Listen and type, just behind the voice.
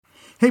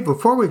Hey,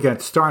 before we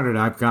get started,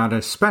 I've got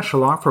a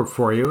special offer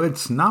for you.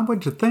 It's not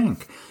what you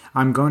think.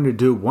 I'm going to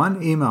do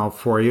one email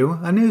for you,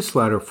 a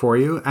newsletter for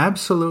you,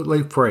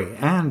 absolutely free,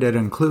 and it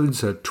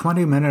includes a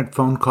 20-minute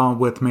phone call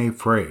with me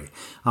free.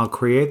 I'll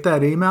create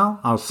that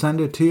email, I'll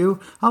send it to you,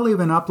 I'll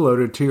even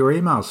upload it to your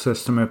email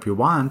system if you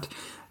want.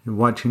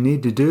 What you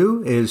need to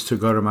do is to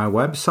go to my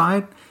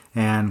website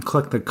and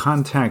click the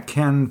Contact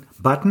Ken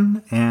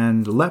button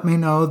and let me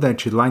know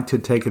that you'd like to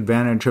take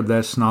advantage of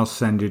this, and I'll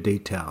send you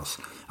details.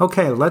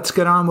 Okay, let's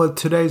get on with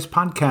today's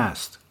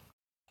podcast.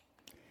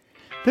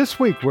 This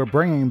week, we're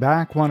bringing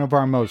back one of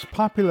our most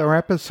popular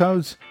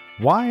episodes,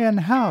 Why and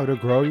How to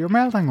Grow Your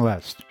Mailing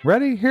List.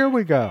 Ready? Here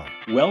we go.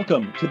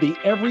 Welcome to the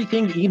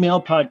Everything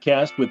Email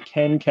Podcast with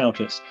Ken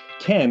Countess.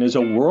 Ken is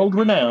a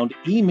world-renowned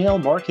email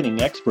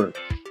marketing expert.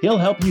 He'll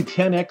help you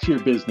 10x your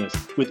business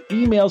with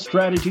email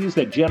strategies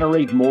that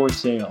generate more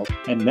sales.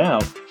 And now,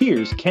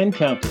 here's Ken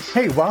Countess.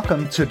 Hey,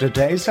 welcome to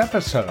today's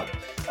episode.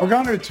 We're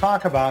going to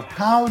talk about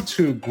how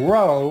to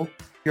grow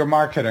your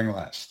marketing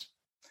list.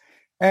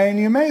 And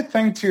you may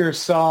think to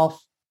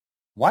yourself,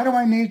 why do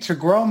I need to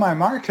grow my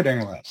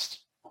marketing list?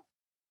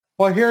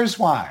 Well, here's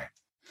why.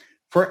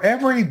 For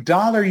every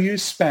dollar you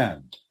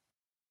spend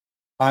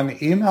on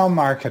email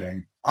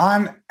marketing,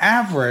 on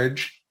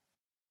average,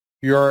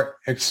 your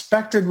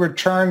expected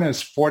return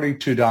is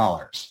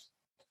 $42.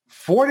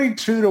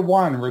 42 to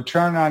 1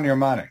 return on your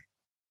money.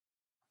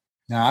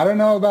 Now, I don't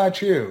know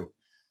about you,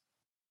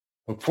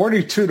 but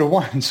 42 to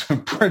 1 is a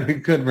pretty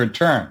good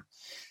return.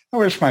 I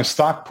wish my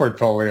stock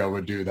portfolio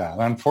would do that.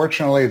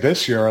 Unfortunately,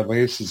 this year at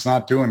least, it's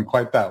not doing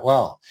quite that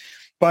well.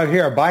 But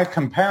here, by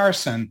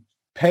comparison,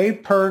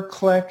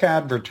 pay-per-click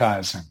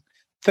advertising.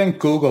 Think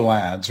Google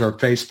ads or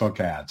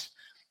Facebook ads.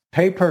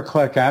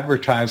 Pay-per-click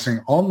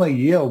advertising only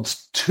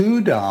yields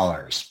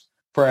 $2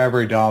 for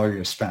every dollar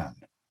you spend.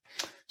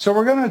 So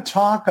we're going to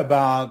talk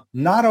about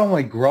not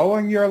only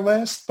growing your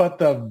list, but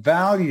the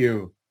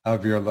value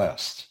of your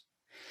list.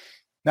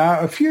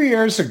 Now, a few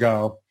years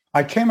ago,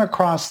 I came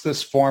across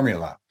this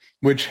formula,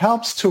 which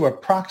helps to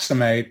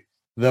approximate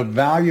the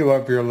value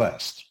of your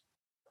list.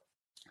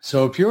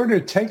 So if you were to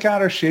take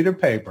out a sheet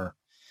of paper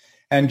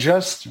and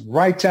just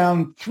write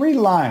down 3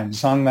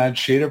 lines on that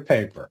sheet of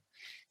paper,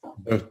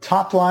 the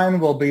top line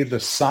will be the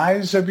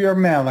size of your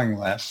mailing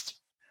list.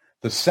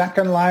 The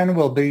second line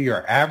will be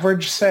your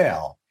average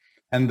sale.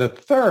 And the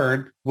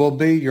third will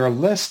be your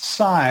list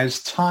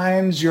size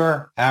times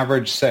your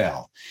average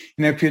sale.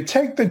 And if you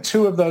take the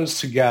two of those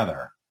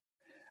together,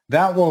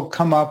 that will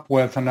come up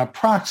with an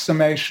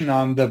approximation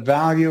on the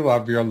value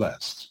of your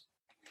list.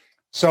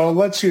 So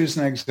let's use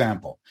an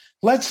example.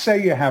 Let's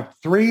say you have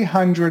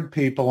 300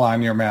 people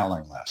on your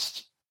mailing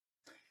list.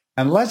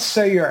 And let's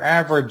say your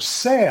average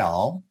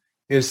sale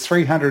is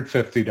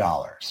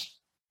 $350.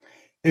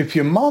 If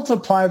you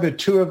multiply the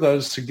two of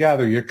those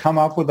together, you come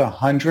up with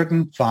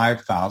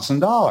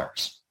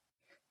 $105,000.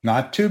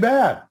 Not too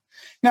bad.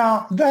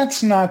 Now,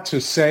 that's not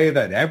to say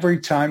that every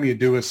time you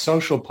do a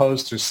social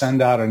post or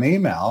send out an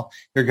email,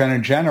 you're going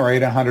to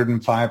generate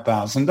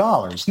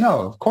 $105,000.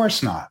 No, of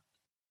course not.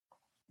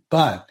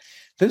 But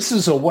this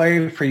is a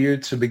way for you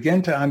to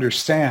begin to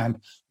understand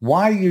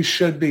why you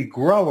should be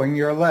growing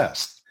your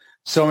list.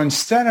 So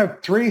instead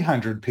of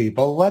 300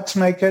 people, let's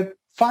make it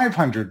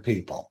 500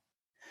 people.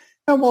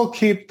 And we'll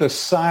keep the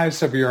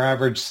size of your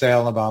average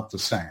sale about the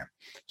same.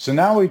 So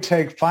now we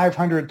take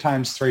 500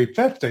 times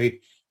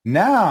 350.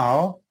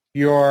 Now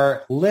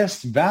your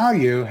list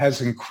value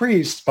has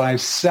increased by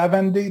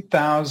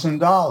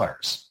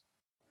 $70,000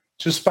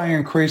 just by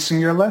increasing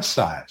your list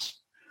size.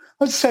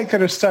 Let's take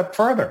it a step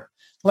further.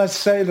 Let's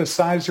say the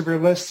size of your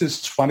list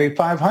is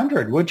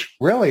 2,500, which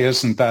really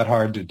isn't that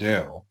hard to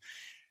do.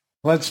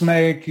 Let's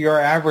make your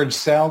average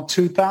sale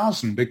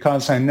 2,000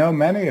 because I know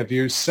many of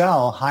you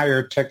sell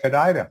higher ticket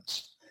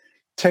items.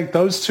 Take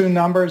those two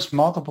numbers,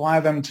 multiply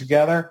them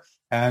together,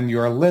 and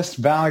your list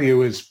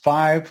value is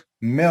 $5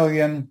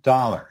 million.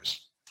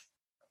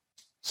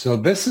 So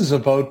this is a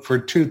vote for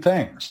two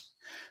things.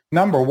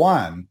 Number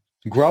one,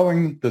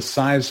 growing the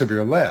size of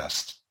your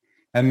list.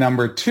 And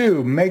number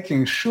two,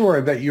 making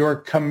sure that you're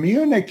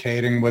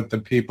communicating with the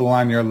people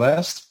on your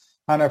list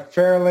on a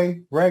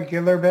fairly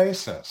regular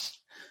basis.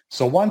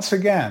 So once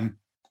again,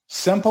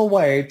 simple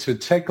way to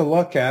take a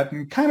look at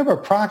and kind of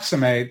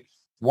approximate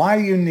why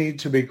you need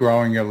to be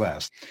growing your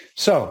list.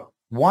 So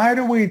why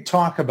do we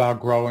talk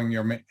about growing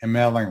your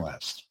mailing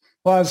list?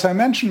 Well, as I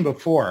mentioned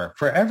before,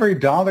 for every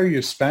dollar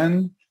you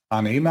spend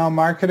on email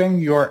marketing,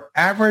 your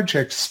average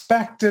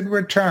expected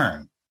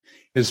return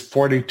is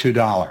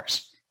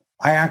 $42.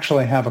 I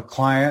actually have a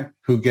client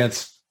who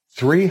gets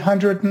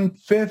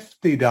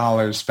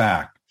 $350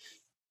 back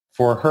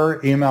for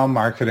her email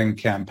marketing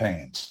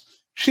campaigns.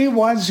 She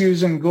was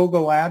using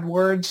Google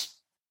AdWords,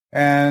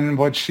 and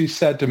what she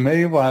said to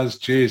me was,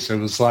 geez, it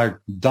was like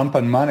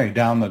dumping money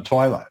down the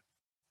toilet.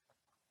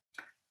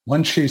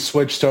 Once she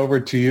switched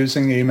over to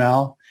using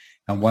email,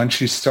 and once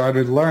she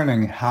started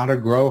learning how to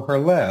grow her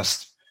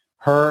list,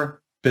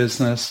 her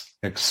business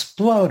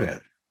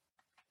exploded.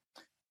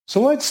 So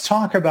let's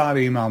talk about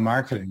email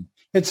marketing.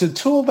 It's a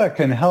tool that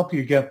can help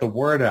you get the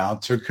word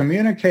out to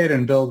communicate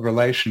and build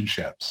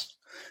relationships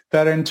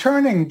that in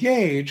turn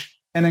engage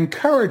and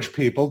encourage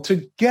people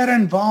to get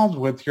involved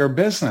with your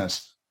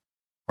business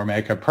or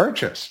make a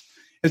purchase.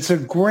 It's a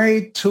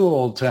great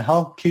tool to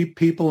help keep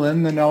people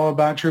in the know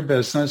about your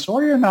business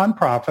or your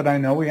nonprofit. I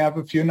know we have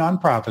a few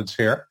nonprofits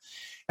here,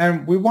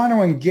 and we want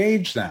to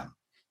engage them.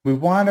 We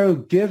want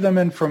to give them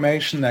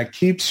information that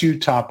keeps you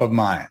top of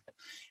mind.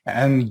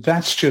 And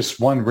that's just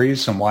one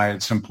reason why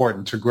it's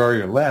important to grow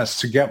your list,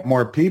 to get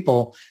more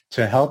people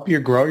to help you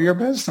grow your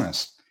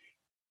business.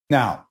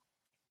 Now,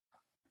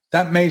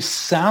 that may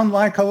sound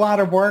like a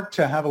lot of work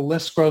to have a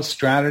list growth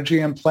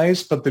strategy in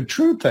place, but the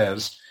truth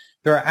is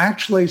there are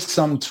actually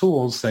some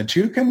tools that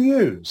you can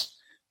use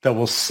that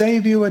will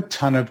save you a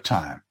ton of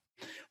time.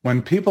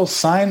 When people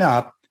sign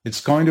up,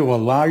 it's going to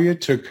allow you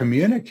to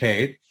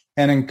communicate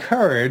and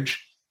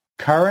encourage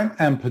current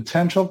and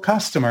potential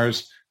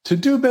customers to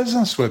do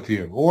business with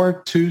you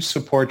or to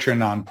support your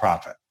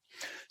nonprofit.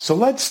 So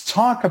let's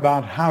talk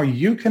about how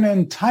you can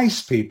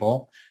entice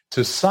people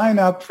to sign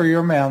up for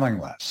your mailing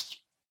list.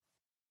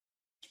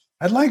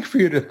 I'd like for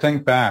you to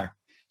think back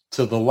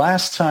to the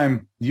last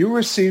time you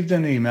received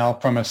an email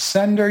from a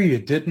sender you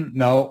didn't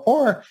know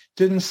or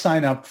didn't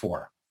sign up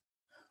for.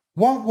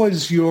 What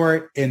was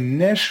your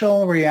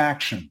initial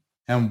reaction,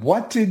 and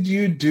what did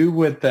you do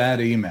with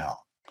that email?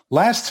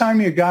 Last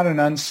time you got an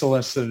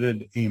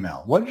unsolicited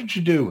email, what did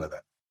you do with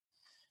it?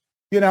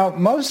 You know,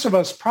 most of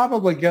us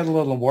probably get a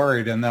little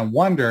worried and then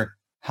wonder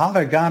how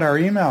they got our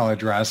email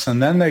address,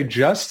 and then they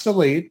just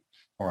delete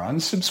or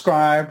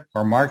unsubscribe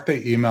or mark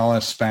the email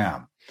as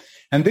spam.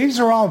 And these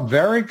are all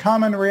very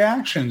common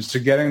reactions to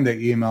getting the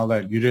email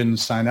that you didn't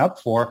sign up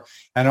for,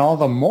 and all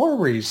the more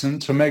reason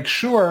to make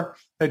sure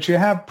that you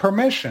have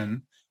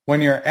permission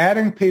when you're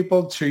adding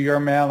people to your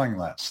mailing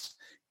list.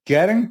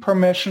 Getting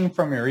permission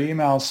from your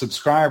email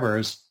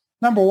subscribers,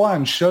 number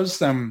one, shows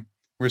them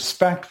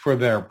respect for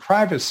their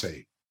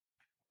privacy,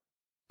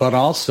 but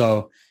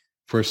also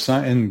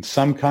in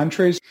some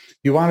countries,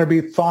 you want to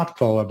be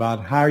thoughtful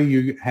about how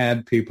you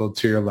add people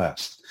to your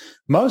list.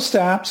 Most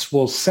apps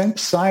will sync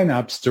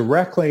signups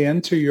directly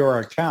into your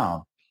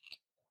account.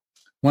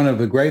 One of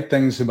the great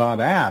things about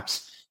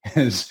apps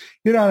is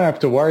you don't have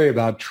to worry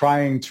about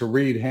trying to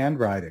read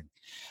handwriting.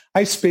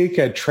 I speak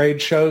at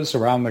trade shows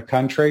around the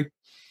country,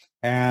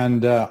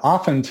 and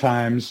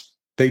oftentimes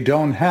they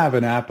don't have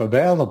an app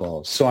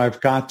available. So I've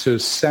got to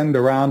send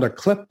around a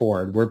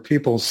clipboard where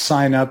people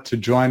sign up to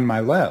join my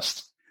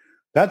list.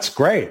 That's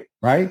great,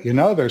 right? You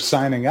know they're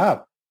signing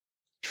up.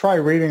 Try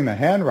reading the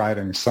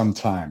handwriting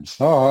sometimes.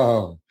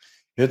 Oh,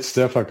 it's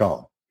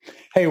difficult.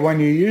 Hey, when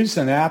you use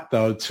an app,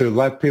 though, to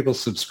let people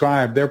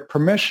subscribe, their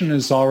permission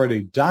is already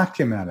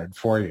documented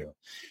for you.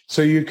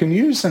 So you can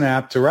use an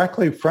app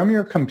directly from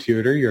your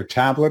computer, your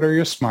tablet, or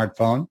your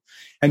smartphone,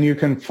 and you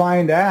can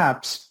find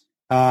apps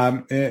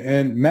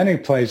in many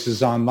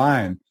places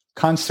online.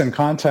 Constant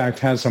Contact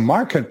has a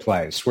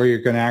marketplace where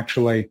you can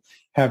actually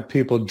have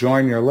people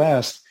join your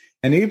list.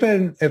 And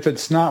even if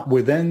it's not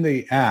within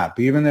the app,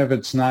 even if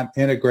it's not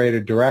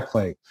integrated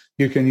directly,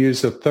 you can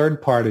use a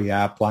third-party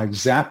app like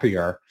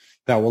Zapier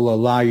that will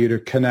allow you to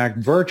connect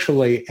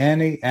virtually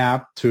any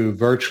app to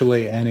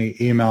virtually any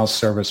email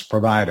service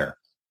provider.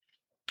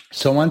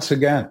 So once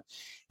again,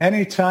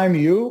 anytime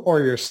you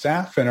or your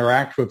staff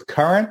interact with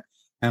current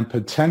and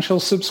potential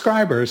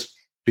subscribers,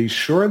 be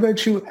sure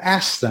that you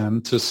ask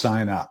them to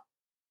sign up.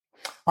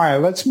 All right,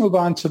 let's move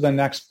on to the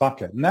next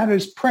bucket, and that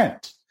is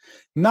print.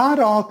 Not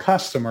all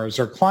customers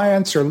or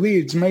clients or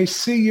leads may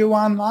see you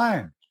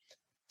online.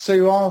 So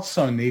you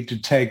also need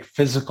to take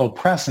physical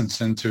presence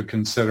into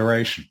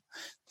consideration.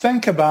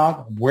 Think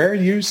about where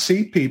you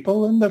see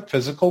people in the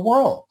physical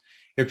world.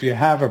 If you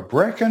have a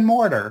brick and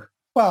mortar,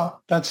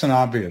 well, that's an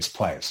obvious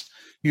place.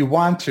 You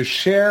want to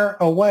share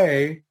a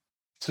way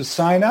to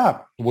sign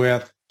up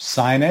with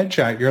signage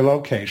at your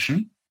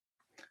location,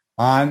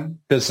 on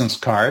business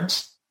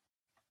cards,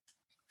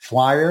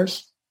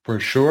 flyers,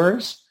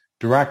 brochures,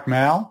 direct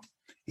mail,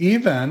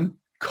 even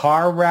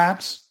car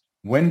wraps,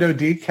 window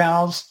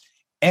decals,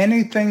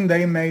 anything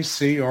they may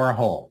see or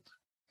hold.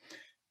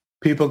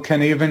 People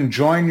can even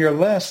join your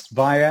list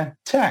via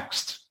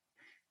text.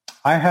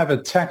 I have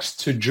a text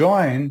to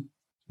join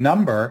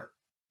number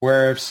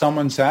where if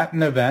someone's at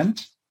an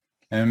event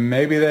and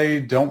maybe they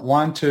don't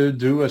want to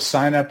do a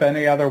sign up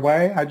any other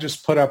way, I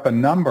just put up a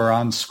number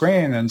on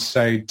screen and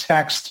say,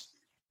 text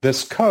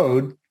this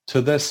code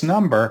to this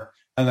number,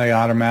 and they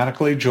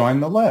automatically join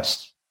the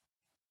list.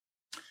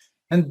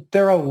 And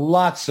there are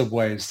lots of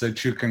ways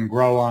that you can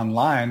grow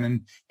online.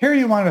 And here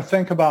you want to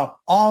think about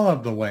all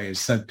of the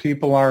ways that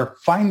people are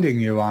finding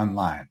you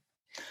online.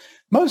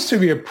 Most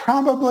of you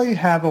probably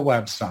have a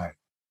website,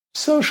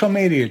 social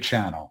media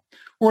channel,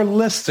 or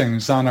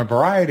listings on a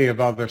variety of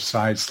other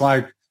sites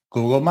like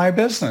Google My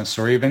Business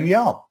or even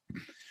Yelp.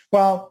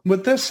 Well,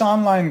 with this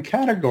online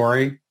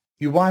category,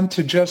 you want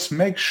to just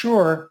make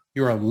sure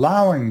you're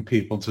allowing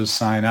people to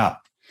sign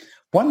up.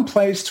 One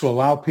place to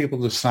allow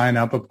people to sign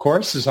up, of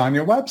course, is on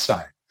your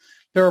website.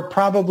 There are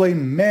probably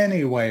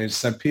many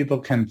ways that people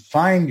can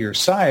find your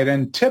site,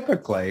 and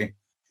typically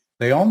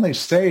they only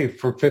stay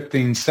for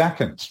 15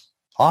 seconds,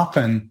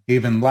 often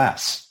even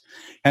less.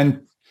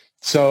 And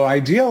so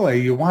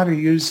ideally, you want to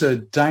use a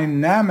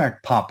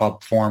dynamic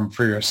pop-up form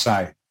for your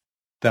site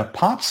that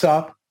pops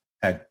up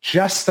at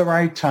just the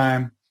right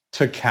time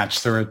to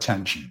catch their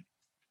attention.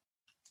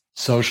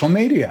 Social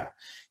media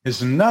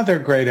is another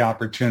great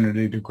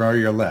opportunity to grow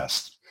your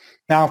list.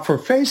 Now, for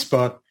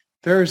Facebook,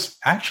 there's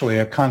actually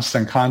a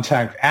Constant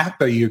Contact app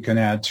that you can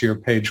add to your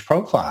page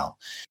profile.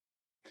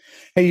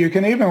 Hey, you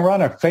can even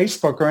run a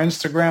Facebook or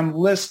Instagram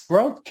list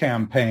growth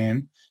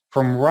campaign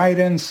from right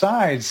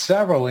inside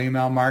several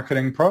email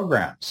marketing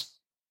programs.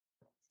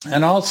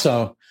 And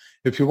also,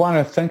 if you want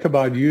to think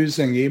about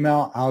using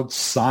email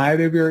outside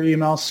of your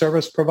email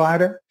service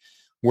provider,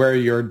 where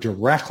you're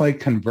directly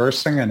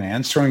conversing and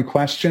answering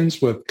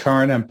questions with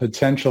current and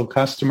potential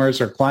customers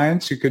or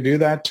clients, you could do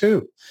that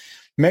too.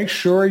 Make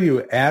sure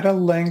you add a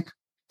link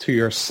to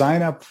your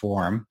sign-up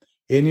form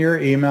in your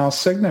email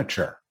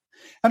signature.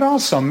 And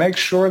also make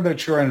sure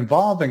that you're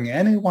involving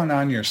anyone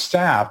on your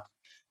staff.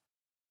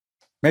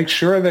 Make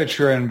sure that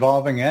you're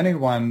involving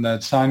anyone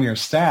that's on your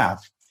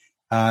staff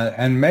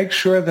and make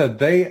sure that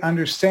they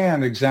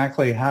understand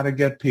exactly how to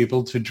get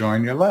people to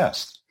join your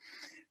list.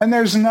 And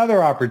there's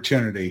another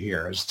opportunity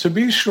here is to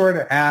be sure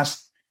to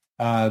ask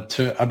about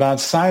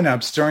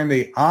signups during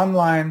the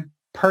online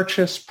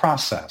purchase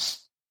process.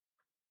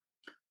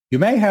 You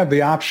may have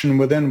the option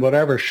within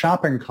whatever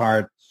shopping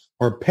cart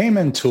or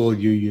payment tool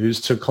you use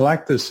to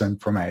collect this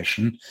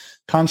information.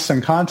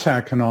 Constant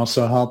Contact can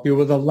also help you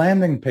with a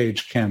landing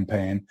page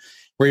campaign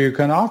where you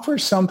can offer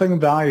something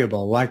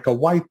valuable like a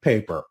white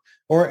paper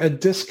or a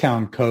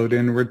discount code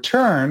in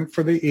return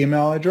for the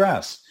email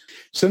address.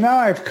 So now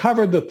I've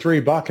covered the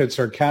 3 buckets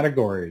or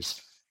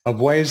categories of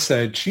ways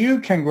that you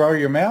can grow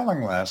your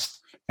mailing list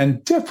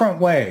and different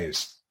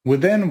ways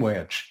within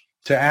which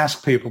to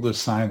ask people to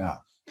sign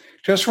up.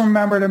 Just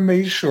remember to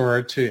be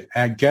sure to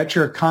get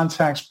your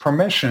contacts'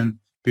 permission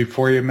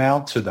before you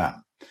mail to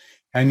them.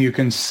 And you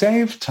can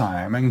save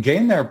time and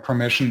gain their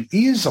permission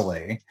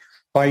easily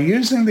by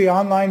using the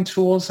online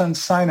tools and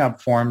sign-up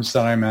forms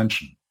that I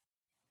mentioned.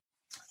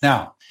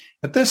 Now,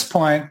 at this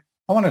point,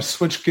 I want to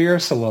switch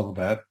gears a little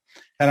bit,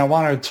 and I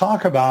want to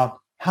talk about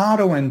how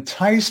to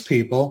entice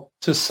people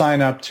to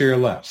sign up to your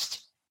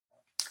list.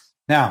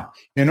 Now,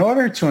 in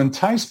order to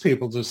entice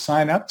people to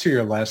sign up to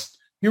your list,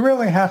 you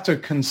really have to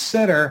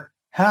consider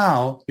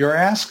how you're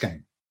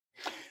asking.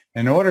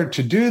 In order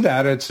to do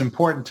that, it's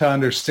important to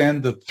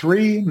understand the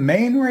 3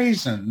 main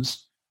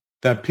reasons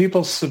that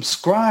people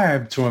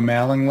subscribe to a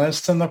mailing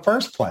list in the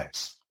first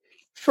place.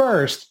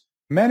 First,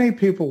 many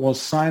people will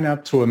sign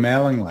up to a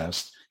mailing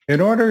list in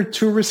order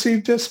to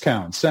receive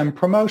discounts and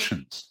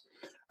promotions.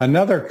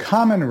 Another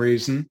common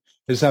reason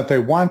is that they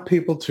want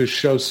people to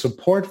show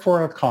support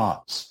for a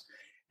cause,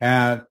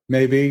 and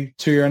maybe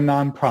to your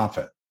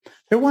nonprofit.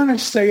 They want to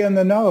stay in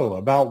the know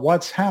about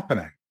what's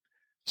happening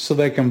so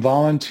they can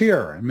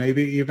volunteer and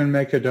maybe even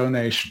make a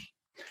donation.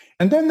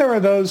 And then there are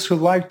those who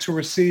like to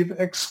receive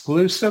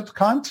exclusive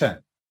content.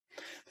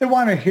 They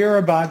want to hear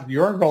about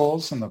your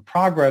goals and the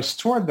progress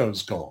toward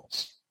those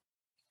goals.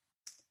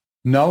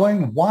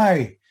 Knowing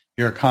why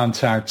your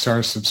contacts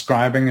are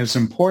subscribing is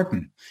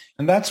important,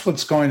 and that's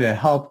what's going to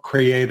help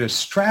create a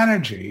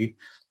strategy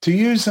to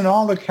use in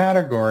all the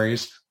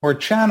categories or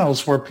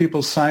channels where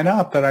people sign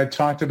up that I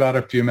talked about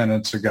a few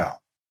minutes ago.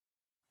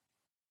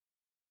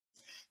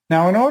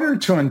 Now, in order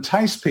to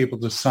entice people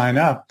to sign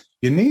up,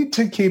 you need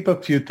to keep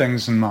a few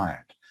things in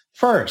mind.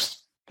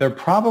 First, they're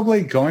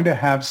probably going to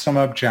have some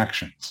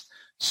objections,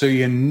 so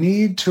you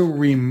need to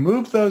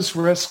remove those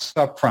risks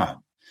up front.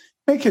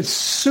 Make it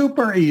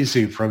super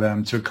easy for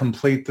them to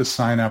complete the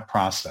sign-up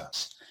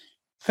process.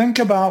 Think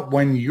about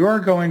when you're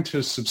going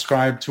to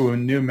subscribe to a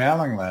new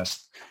mailing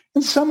list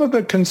and some of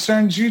the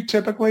concerns you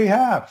typically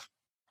have.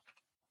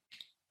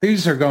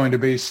 These are going to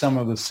be some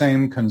of the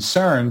same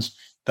concerns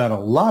that a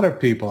lot of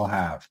people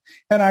have,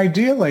 and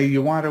ideally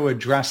you want to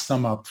address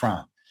them up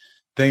front.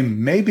 They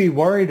may be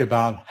worried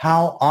about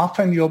how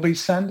often you'll be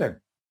sending,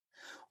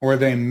 or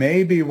they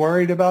may be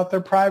worried about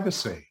their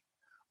privacy,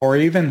 or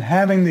even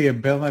having the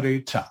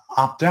ability to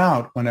opt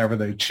out whenever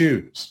they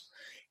choose.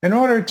 In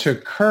order to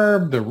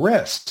curb the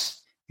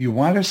risks, you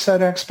want to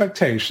set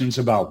expectations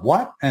about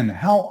what and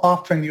how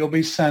often you'll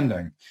be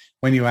sending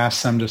when you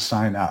ask them to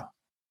sign up.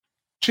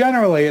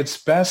 Generally,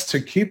 it's best to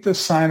keep the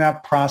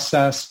sign-up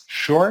process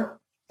short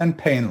and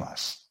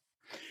painless.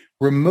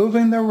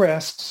 Removing the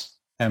risks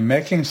and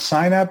making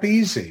sign-up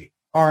easy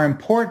are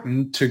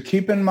important to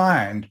keep in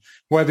mind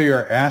whether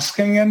you're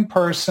asking in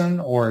person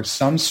or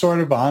some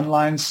sort of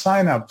online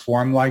sign-up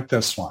form like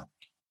this one.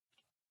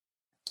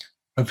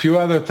 A few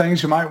other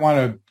things you might want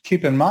to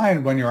keep in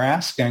mind when you're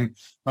asking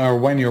or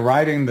when you're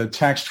writing the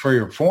text for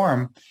your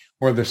form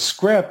or the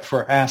script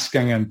for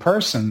asking in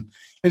person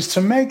is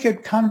to make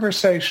it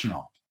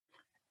conversational.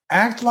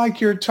 Act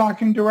like you're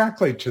talking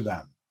directly to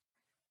them.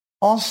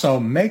 Also,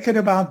 make it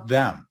about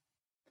them.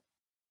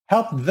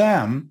 help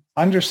them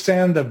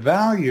understand the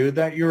value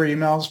that your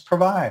emails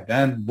provide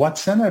and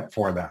what's in it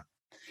for them.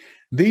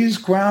 These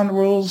ground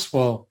rules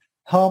will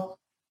help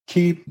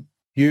keep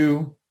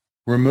you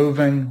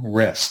removing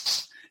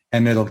risks,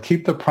 and it'll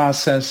keep the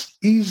process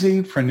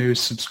easy for new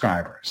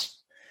subscribers.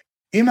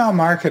 Email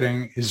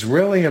marketing is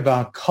really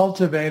about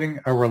cultivating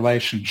a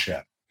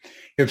relationship.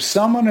 If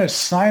someone is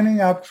signing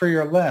up for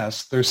your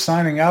list, they're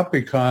signing up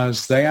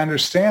because they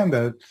understand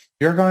that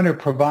you're going to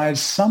provide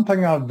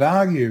something of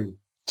value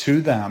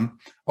to them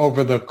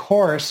over the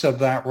course of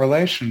that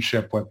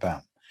relationship with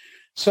them.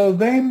 So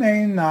they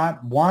may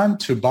not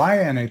want to buy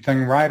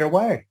anything right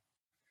away.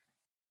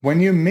 When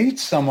you meet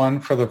someone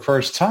for the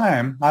first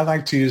time, I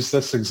like to use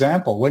this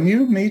example. When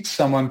you meet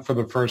someone for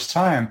the first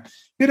time,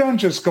 you don't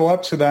just go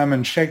up to them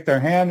and shake their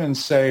hand and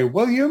say,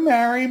 "Will you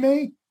marry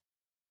me?"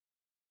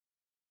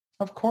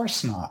 Of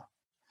course not.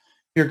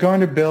 You're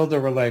going to build a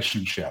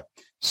relationship.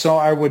 So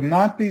I would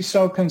not be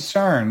so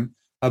concerned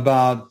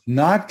about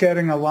not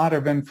getting a lot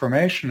of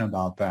information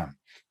about them.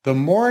 The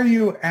more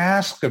you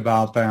ask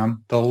about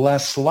them, the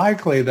less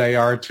likely they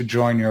are to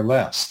join your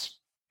list.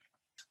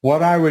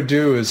 What I would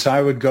do is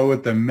I would go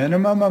with the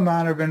minimum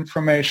amount of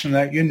information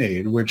that you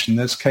need, which in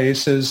this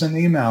case is an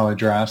email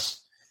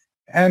address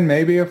and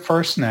maybe a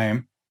first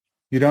name.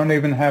 You don't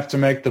even have to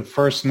make the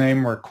first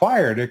name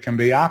required. It can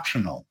be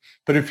optional.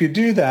 But if you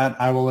do that,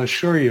 I will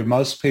assure you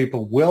most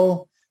people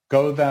will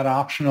go that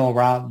optional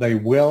route. They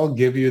will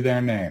give you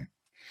their name.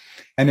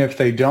 And if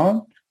they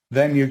don't,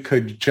 then you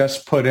could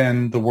just put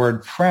in the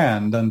word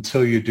friend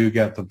until you do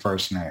get the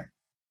first name.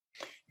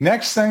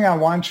 Next thing I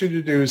want you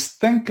to do is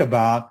think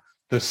about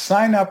the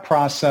sign-up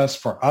process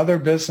for other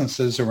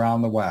businesses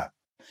around the web.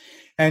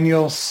 And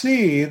you'll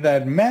see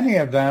that many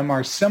of them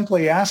are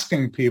simply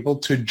asking people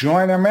to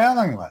join a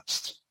mailing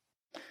list.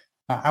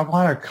 I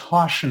want to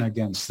caution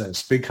against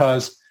this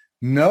because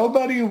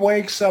nobody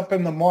wakes up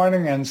in the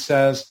morning and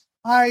says,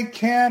 "I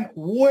can't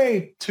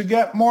wait to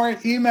get more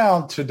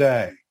email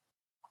today."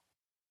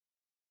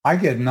 I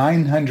get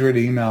 900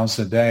 emails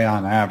a day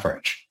on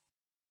average.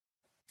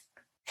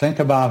 Think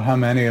about how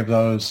many of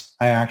those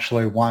I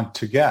actually want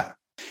to get.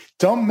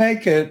 Don't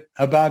make it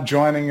about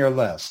joining your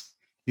list.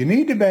 You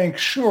need to make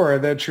sure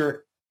that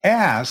your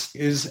ask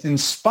is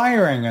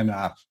inspiring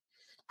enough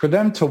for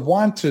them to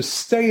want to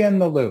stay in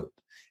the loop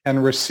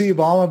and receive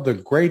all of the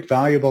great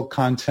valuable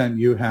content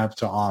you have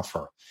to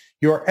offer.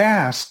 Your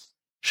ask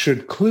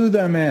should clue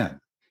them in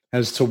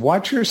as to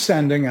what you're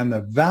sending and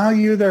the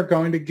value they're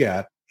going to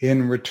get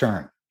in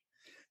return.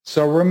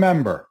 So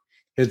remember,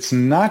 it's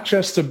not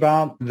just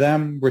about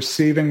them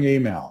receiving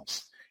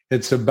emails.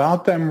 It's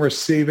about them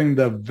receiving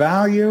the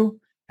value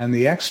and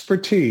the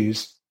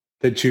expertise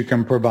that you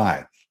can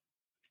provide.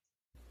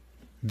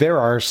 There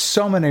are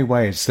so many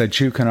ways that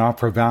you can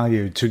offer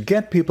value to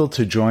get people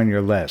to join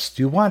your list.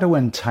 You want to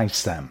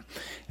entice them.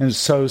 And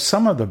so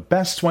some of the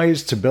best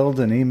ways to build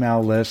an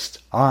email list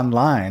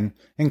online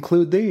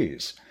include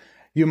these.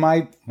 You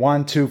might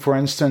want to, for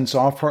instance,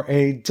 offer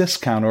a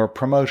discount or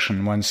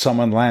promotion when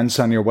someone lands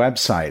on your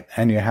website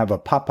and you have a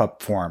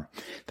pop-up form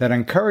that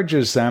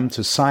encourages them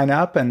to sign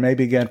up and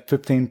maybe get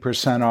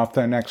 15% off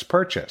their next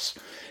purchase.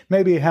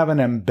 Maybe have an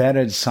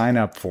embedded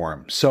sign-up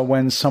form, so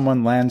when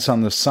someone lands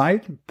on the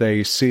site,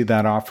 they see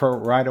that offer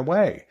right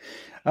away.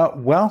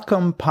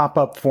 Welcome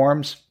pop-up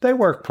forms, they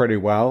work pretty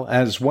well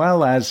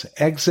as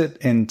exit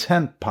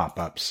intent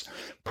pop-ups.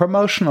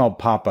 Promotional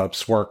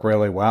pop-ups work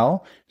really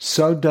well,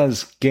 so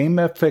does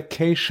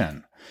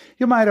gamification.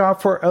 You might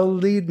offer a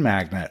lead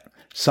magnet,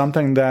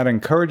 something that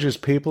encourages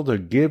people to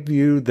give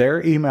you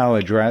their email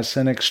address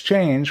in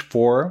exchange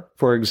for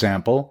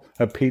example,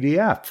 a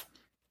PDF.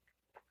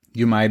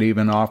 You might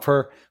even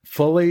offer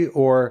fully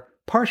or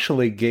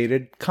partially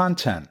gated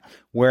content,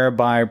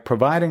 whereby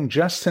providing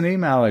just an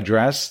email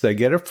address, they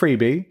get a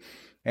freebie,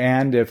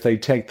 and if they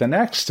take the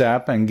next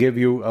step and give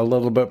you a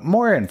little bit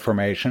more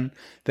information,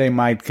 they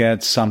might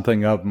get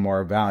something of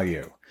more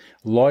value.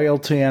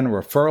 Loyalty and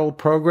referral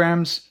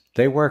programs,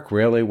 they work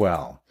really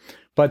well.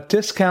 But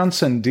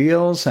discounts and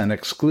deals and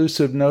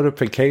exclusive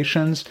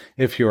notifications,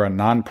 if you're a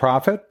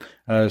nonprofit,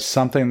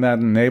 something that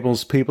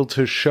enables people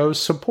to show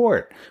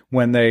support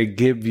when they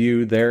give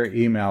you their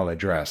email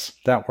address.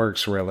 That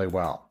works really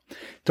well.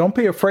 Don't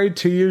be afraid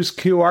to use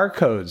QR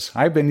codes.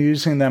 I've been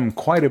using them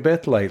quite a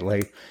bit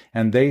lately,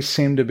 and they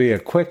seem to be a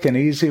quick and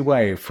easy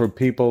way for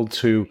people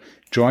to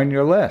join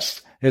your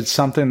list. It's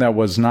something that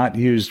was not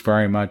used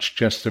very much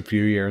just a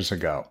few years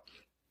ago.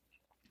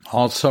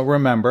 Also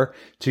remember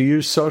to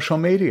use social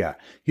media.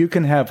 You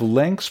can have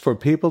links for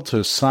people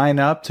to sign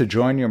up to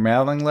join your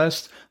mailing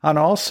list on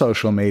all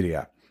social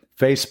media.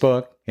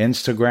 Facebook,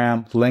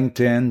 Instagram,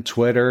 LinkedIn,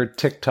 Twitter,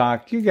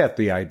 TikTok, you get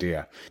the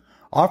idea.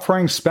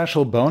 Offering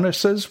special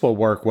bonuses will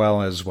work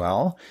well as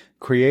well.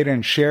 Create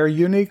and share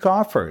unique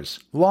offers,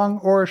 long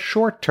or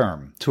short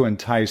term, to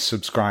entice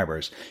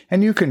subscribers.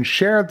 And you can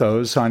share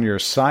those on your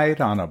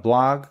site, on a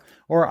blog,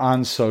 or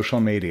on social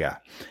media.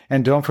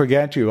 And don't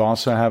forget, you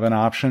also have an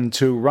option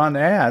to run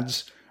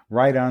ads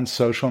right on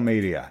social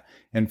media.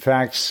 In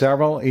fact,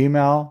 several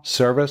email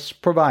service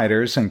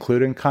providers,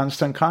 including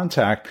Constant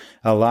Contact,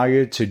 allow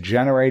you to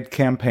generate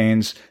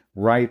campaigns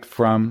right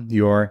from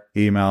your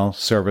email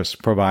service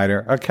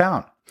provider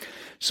account.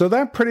 So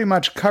that pretty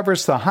much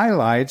covers the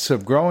highlights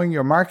of growing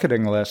your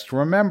marketing list.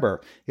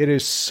 Remember, it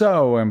is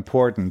so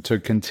important to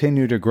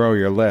continue to grow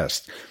your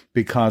list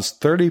because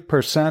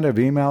 30% of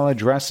email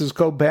addresses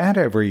go bad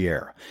every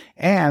year.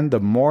 And the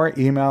more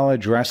email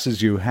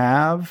addresses you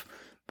have,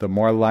 the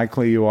more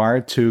likely you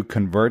are to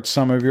convert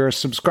some of your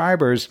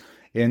subscribers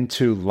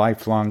into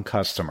lifelong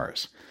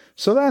customers.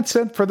 So that's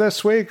it for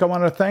this week. I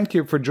want to thank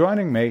you for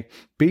joining me.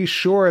 Be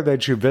sure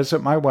that you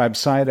visit my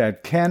website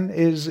at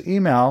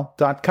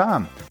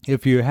kenisemail.com.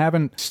 If you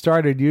haven't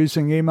started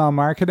using email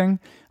marketing,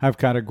 I've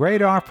got a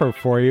great offer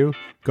for you.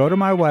 Go to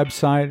my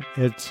website.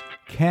 It's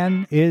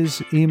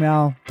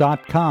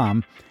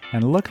kenisemail.com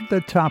and look at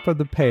the top of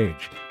the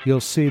page.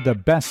 You'll see the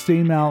best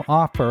email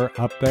offer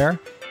up there.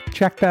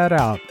 Check that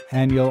out,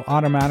 and you'll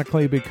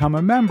automatically become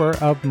a member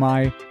of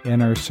my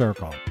inner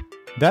circle.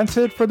 That's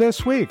it for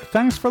this week.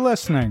 Thanks for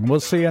listening. We'll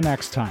see you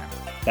next time.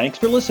 Thanks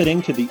for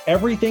listening to the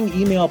Everything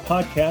Email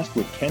Podcast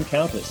with Ken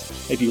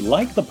Countess. If you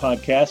like the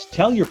podcast,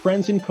 tell your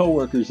friends and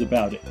coworkers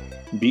about it.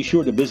 Be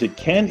sure to visit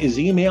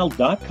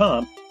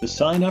kenisemail.com to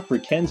sign up for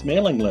Ken's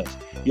mailing list.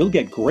 You'll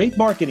get great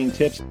marketing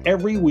tips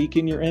every week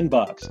in your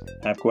inbox.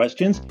 Have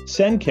questions?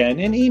 Send Ken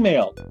an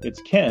email.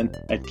 It's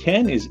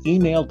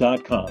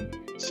ken@kenisemail.com.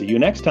 See you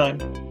next time.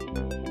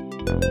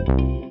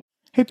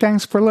 Hey,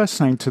 thanks for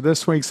listening to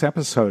this week's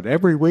episode.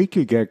 Every week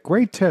you get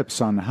great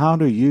tips on how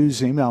to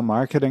use email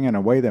marketing in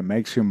a way that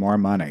makes you more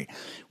money.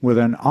 With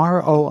an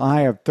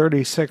ROI of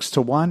 36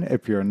 to 1,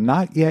 if you're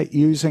not yet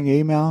using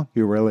email,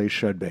 you really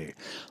should be.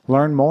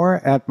 Learn more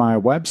at my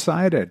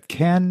website at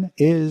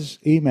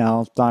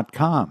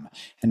kenisemail.com.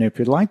 And if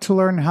you'd like to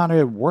learn how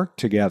to work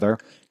together,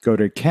 go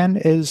to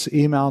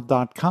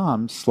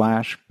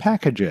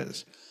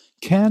kenisemail.com/packages.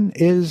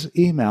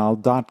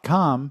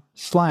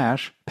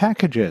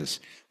 kenisemail.com/packages.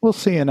 We'll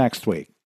see you next week.